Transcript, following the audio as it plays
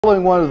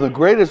Following one of the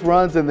greatest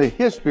runs in the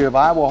history of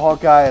Iowa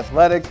Hawkeye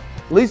athletics,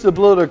 Lisa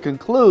Bluder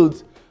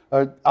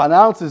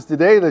announces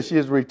today that she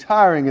is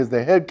retiring as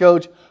the head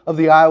coach of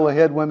the Iowa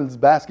head women's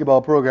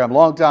basketball program.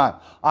 Longtime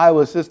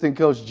Iowa assistant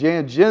coach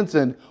Jan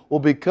Jensen will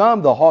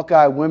become the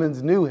Hawkeye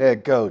women's new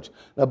head coach.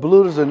 Now,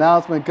 Bluder's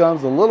announcement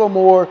comes a little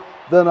more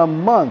than a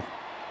month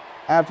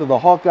after the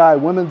Hawkeye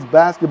women's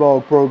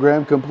basketball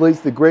program completes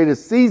the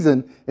greatest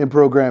season in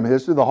program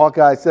history. The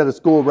Hawkeyes set a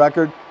school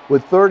record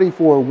with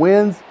 34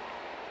 wins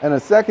and a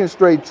second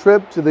straight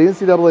trip to the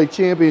NCAA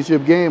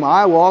championship game.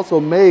 Iowa also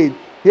made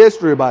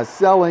history by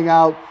selling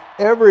out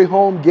every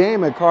home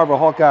game at Carver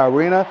Hawkeye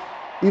Arena,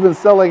 even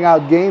selling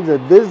out games at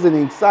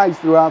visiting sites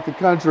throughout the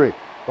country.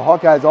 The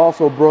Hawkeyes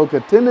also broke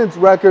attendance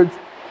records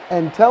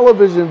and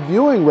television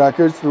viewing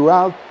records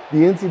throughout the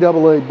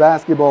NCAA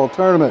basketball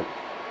tournament.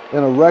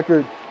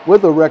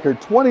 With a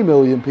record 20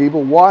 million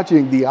people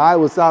watching the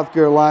Iowa-South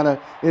Carolina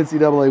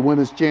NCAA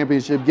Women's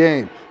Championship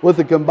game. With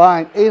a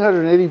combined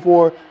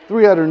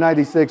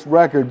 884-396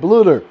 record,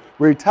 Bluder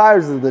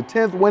retires as the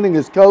 10th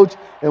winningest coach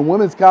in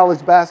women's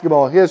college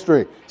basketball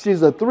history.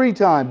 She's a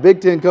three-time Big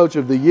Ten Coach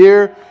of the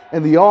Year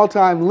and the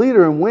all-time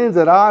leader in wins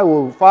at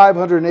Iowa with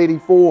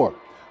 584.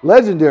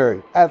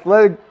 Legendary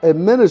athletic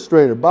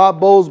administrator Bob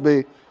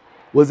Bowlsby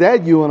was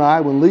at UNI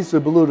when Lisa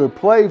Bluder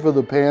played for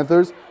the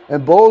Panthers,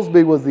 and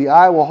Bowlsby was the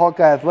Iowa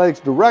Hawkeye Athletics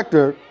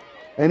director,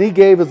 and he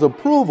gave his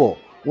approval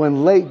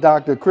when late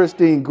Dr.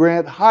 Christine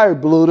Grant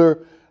hired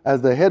Bluder as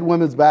the head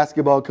women's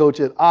basketball coach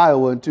at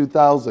Iowa in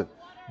 2000.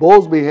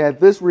 Bowlsby had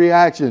this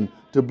reaction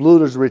to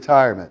Bluder's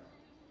retirement.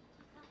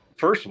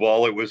 First of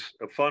all, it was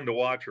fun to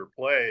watch her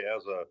play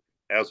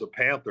as a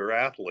Panther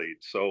athlete.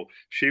 So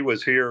she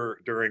was here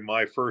during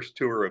my first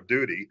tour of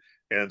duty,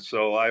 and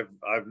so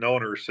I've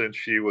known her since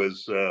she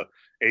was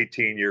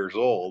 18 years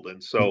old,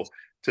 and so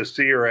to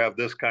see her have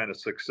this kind of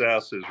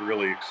success is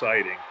really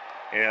exciting.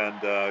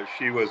 And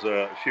she was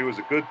a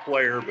good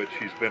player, but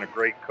she's been a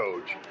great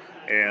coach.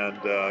 And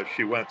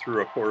she went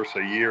through, of course,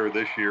 a year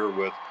this year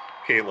with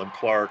Caitlin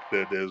Clark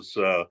that is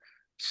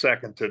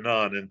second to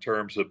none in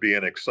terms of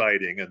being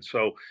exciting. And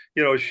so,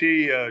 you know,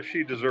 she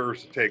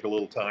deserves to take a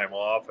little time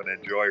off and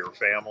enjoy her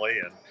family.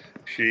 And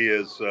she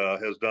has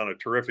done a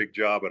terrific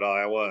job at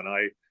Iowa, and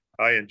I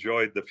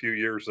enjoyed the few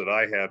years that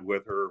I had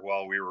with her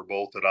while we were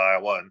both at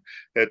Iowa. And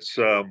it's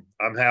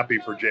I'm happy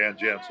for Jan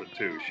Jensen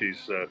too.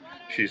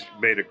 She's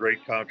made a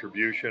great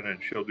contribution,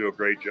 and she'll do a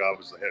great job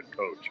as the head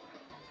coach.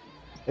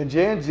 And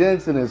Jan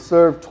Jensen has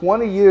served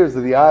 20 years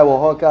as the Iowa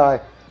Hawkeye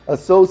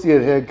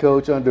associate head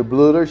coach under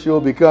Bluder. She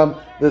will become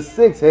the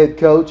 6th head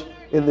coach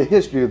in the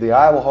history of the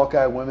Iowa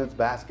Hawkeye women's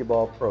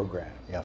basketball program.